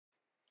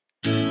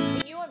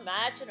you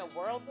imagine a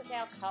world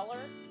without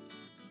color?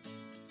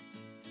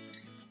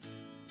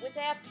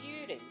 Without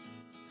beauty?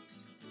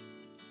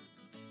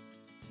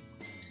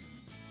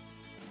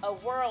 A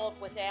world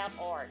without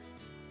art?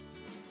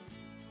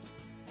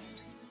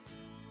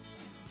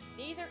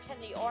 Neither can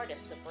the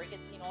artist of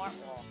Brigantine Art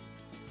Walk.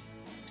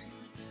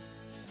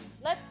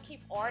 Let's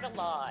keep art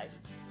alive.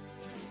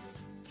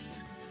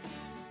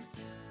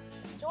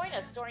 Join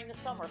us during the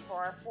summer for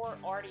our 4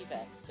 art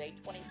events, May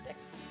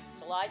 26th,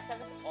 July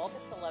 7th,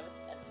 August 11th,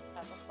 and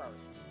September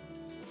 1st.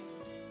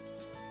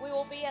 We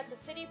will be at the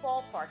City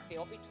Ballpark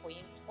Field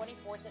between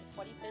 24th and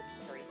 25th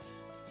Streets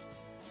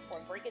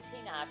on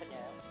Brigantine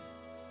Avenue,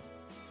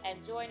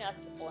 and join us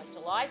on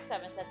July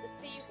 7th at the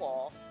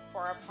Seawall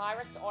for our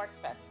Pirates Art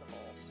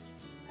Festival.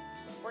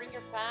 Bring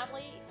your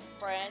family,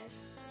 friends,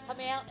 come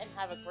out and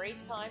have a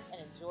great time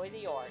and enjoy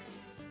the art.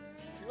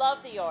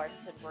 Love the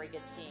arts in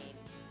Brigantine.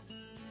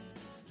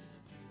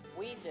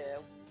 We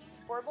do.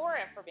 For more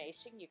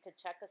information, you can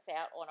check us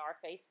out on our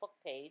Facebook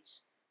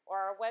page or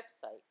our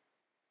website.